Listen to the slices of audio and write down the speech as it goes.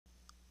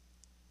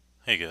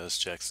Hey guys,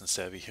 Jackson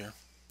Savvy here.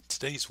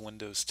 Today's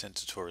Windows 10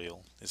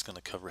 tutorial is going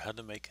to cover how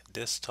to make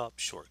desktop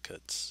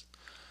shortcuts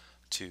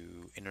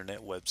to internet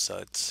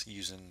websites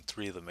using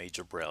three of the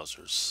major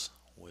browsers,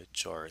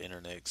 which are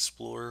Internet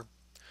Explorer,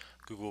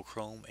 Google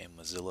Chrome, and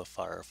Mozilla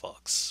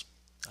Firefox.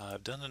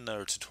 I've done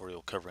another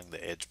tutorial covering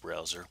the Edge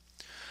browser,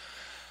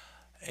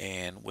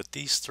 and with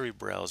these three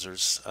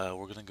browsers,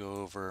 we're going to go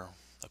over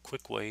a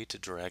quick way to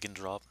drag and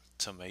drop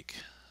to make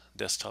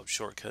desktop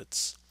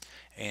shortcuts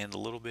and a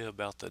little bit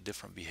about the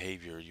different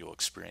behavior you'll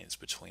experience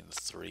between the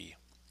three.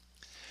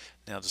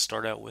 Now to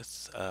start out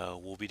with,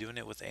 we'll be doing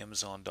it with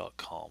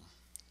Amazon.com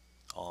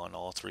on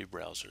all three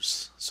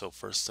browsers. So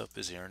first up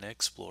is Internet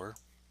Explorer,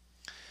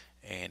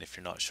 and if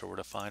you're not sure where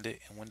to find it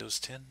in Windows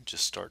 10,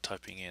 just start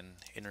typing in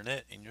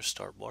Internet in your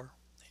start bar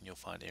and you'll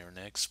find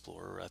Internet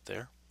Explorer right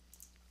there.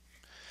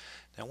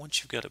 Now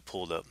once you've got it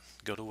pulled up,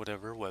 go to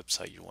whatever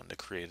website you want to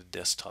create a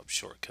desktop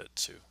shortcut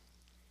to.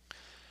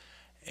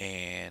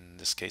 And in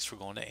this case we're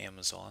going to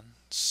Amazon.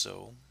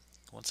 So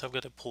once I've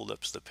got it pulled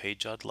up to the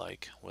page I'd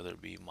like, whether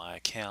it be my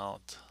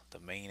account, the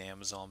main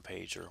Amazon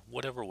page, or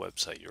whatever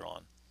website you're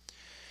on,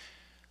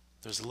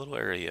 there's a little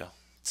area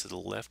to the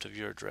left of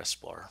your address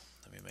bar.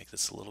 Let me make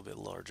this a little bit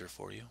larger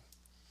for you,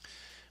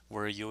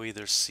 where you'll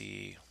either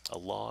see a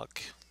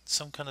lock,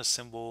 some kind of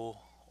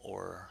symbol,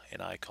 or an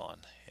icon.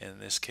 In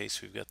this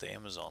case we've got the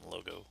Amazon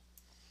logo.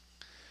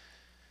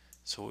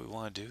 So what we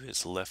want to do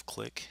is left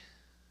click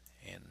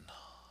and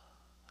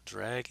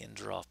drag and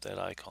drop that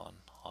icon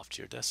off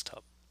to your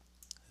desktop.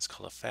 It's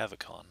called a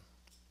favicon.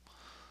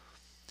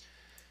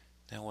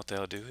 Now what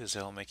that'll do is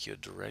that'll make you a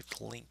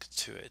direct link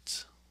to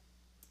it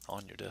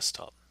on your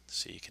desktop.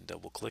 So you can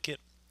double click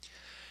it.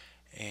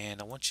 And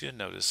I want you to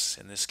notice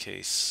in this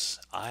case,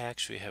 I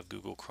actually have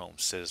Google Chrome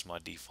set as my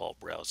default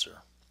browser.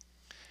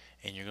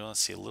 And you're going to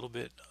see a little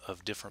bit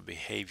of different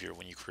behavior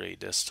when you create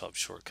desktop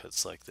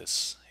shortcuts like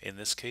this. In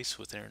this case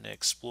with Internet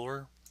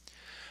Explorer,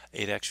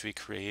 it actually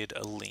created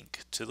a link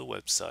to the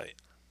website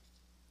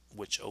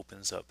which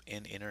opens up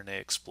in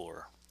Internet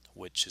Explorer,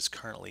 which is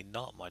currently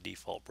not my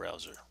default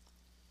browser.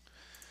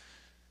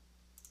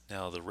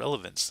 Now the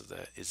relevance of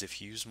that is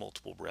if you use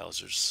multiple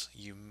browsers,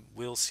 you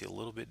will see a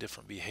little bit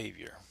different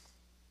behavior.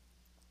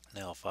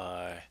 Now if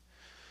I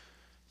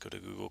go to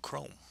Google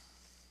Chrome,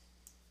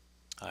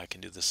 I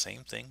can do the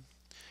same thing.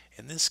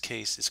 In this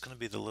case, it's going to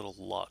be the little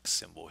lock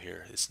symbol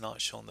here. It's not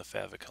showing the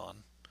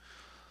favicon.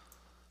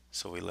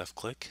 So we left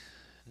click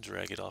and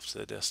drag it off to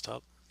the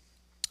desktop.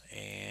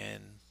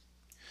 And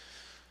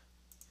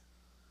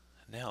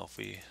now if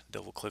we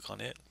double click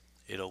on it,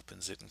 it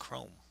opens it in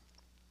Chrome.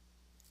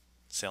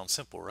 Sounds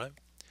simple, right?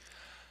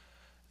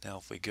 Now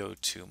if we go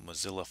to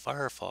Mozilla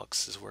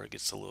Firefox is where it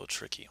gets a little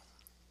tricky.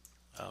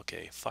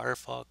 Okay,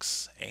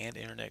 Firefox and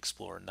Internet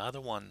Explorer, neither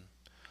one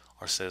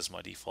are set as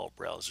my default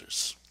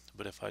browsers.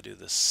 But if I do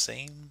the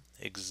same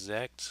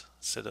exact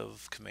set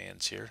of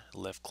commands here,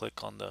 left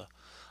click on the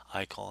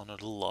icon or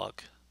the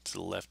lock to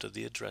the left of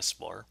the address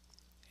bar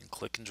and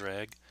click and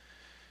drag.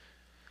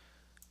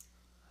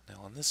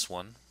 Now on this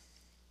one,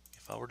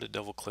 if I were to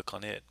double click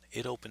on it,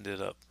 it opened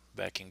it up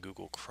back in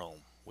Google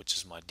Chrome, which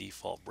is my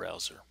default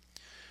browser.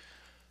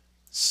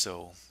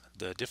 So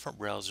the different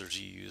browsers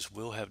you use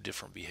will have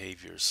different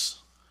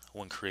behaviors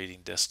when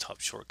creating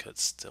desktop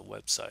shortcuts to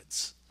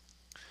websites.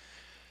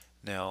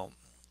 Now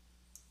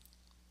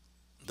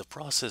the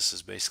process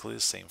is basically the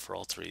same for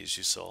all three as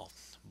you saw,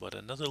 but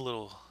another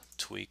little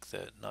tweak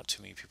that not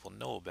too many people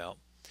know about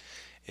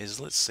is,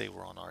 let's say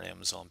we're on our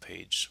Amazon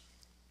page.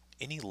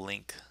 Any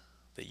link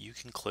that you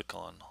can click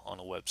on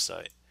a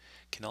website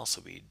can also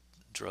be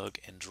drag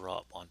and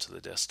drop onto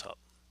the desktop.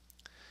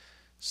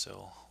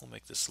 So we'll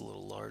make this a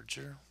little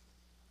larger,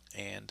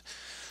 and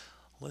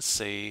let's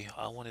say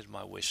I wanted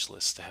my wish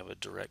list to have a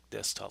direct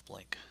desktop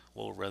link.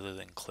 Well, rather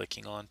than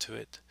clicking onto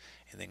it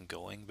and then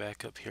going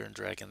back up here and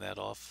dragging that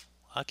off,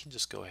 I can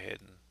just go ahead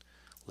and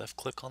left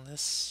click on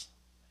this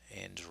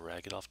and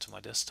drag it off to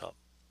my desktop.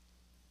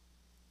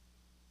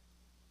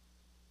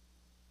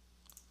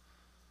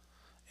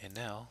 And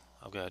now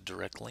I've got a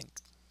direct link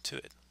to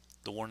it.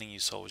 The warning you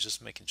saw was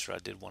just making sure I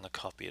did want to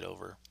copy it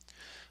over.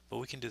 But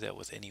we can do that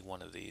with any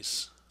one of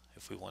these.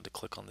 If we wanted to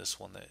click on this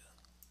one that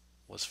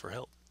was for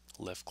help,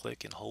 left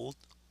click and hold,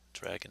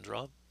 drag and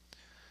drop,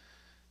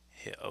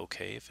 hit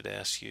OK if it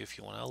asks you if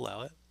you want to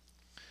allow it.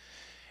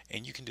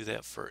 And you can do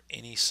that for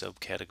any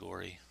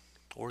subcategory,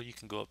 or you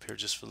can go up here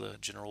just for the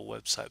general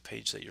website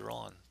page that you're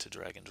on to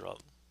drag and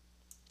drop.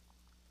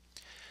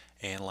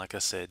 And like I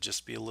said,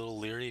 just be a little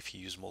leery if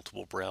you use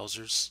multiple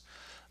browsers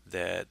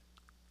that,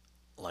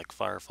 like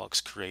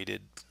Firefox,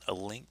 created a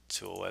link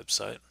to a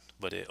website,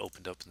 but it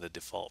opened up in the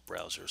default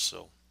browser.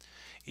 So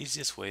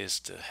easiest way is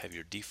to have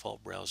your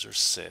default browser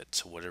set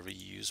to whatever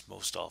you use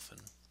most often.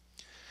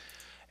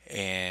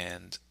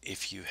 And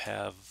if you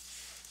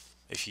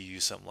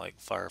use something like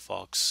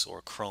Firefox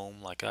or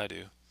Chrome like I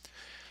do,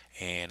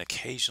 and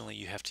occasionally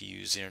you have to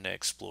use Internet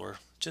Explorer,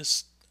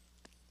 just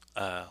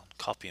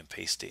copy and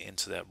paste it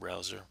into that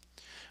browser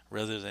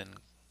rather than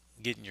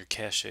getting your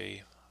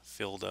cache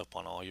filled up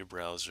on all your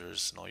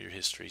browsers and all your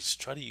histories,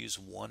 try to use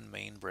one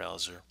main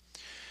browser.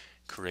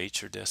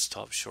 Create your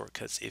desktop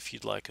shortcuts if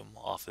you'd like them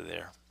off of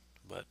there.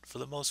 But for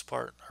the most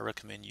part, I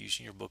recommend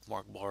using your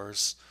bookmark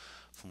bars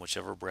from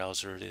whichever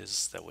browser it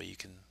is. That way you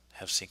can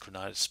have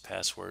synchronized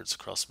passwords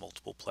across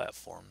multiple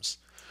platforms.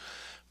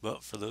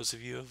 But for those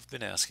of you who have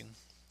been asking,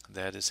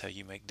 that is how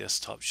you make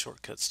desktop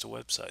shortcuts to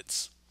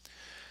websites.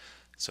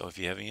 So if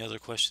you have any other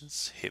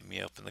questions, hit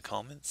me up in the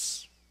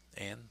comments.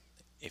 And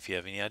if you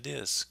have any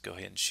ideas, go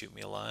ahead and shoot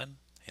me a line.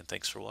 And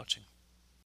thanks for watching.